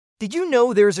Did you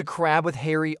know there's a crab with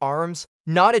hairy arms?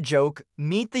 Not a joke,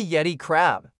 meet the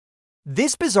yeticrab.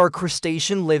 This bizarre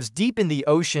crustacean lives deep in the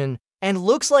ocean and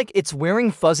looks like it's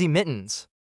wearing fuzzy mittens.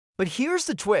 But here's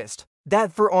the twist,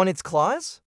 that fur on its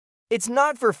claws? It's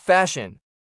not for fashion.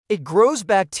 It grows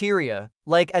bacteria,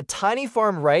 like a tiny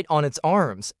farm right on its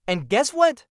arms, and guess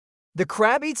what? The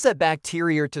crab eats that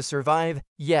bacteria to survive.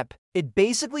 Yep, it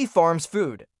basically farms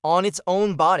food on its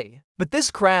own body. But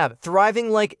this crab thriving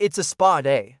like it's a spa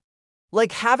day.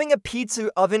 Like having a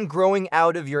pizza oven growing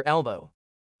out of your elbow.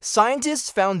 Scientists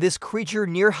found this creature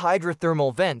near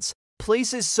hydrothermal vents,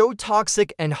 places so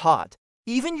toxic and hot,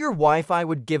 even your Wi-Fi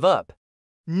would give up.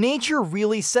 Nature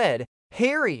really said,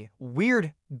 hairy,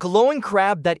 weird, glowing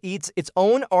crab that eats its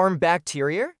own arm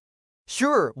bacteria?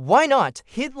 Sure, why not?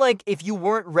 Hit like if you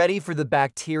weren't ready for the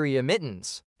bacteria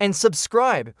mittens. And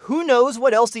subscribe, who knows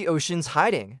what else the ocean's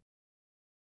hiding.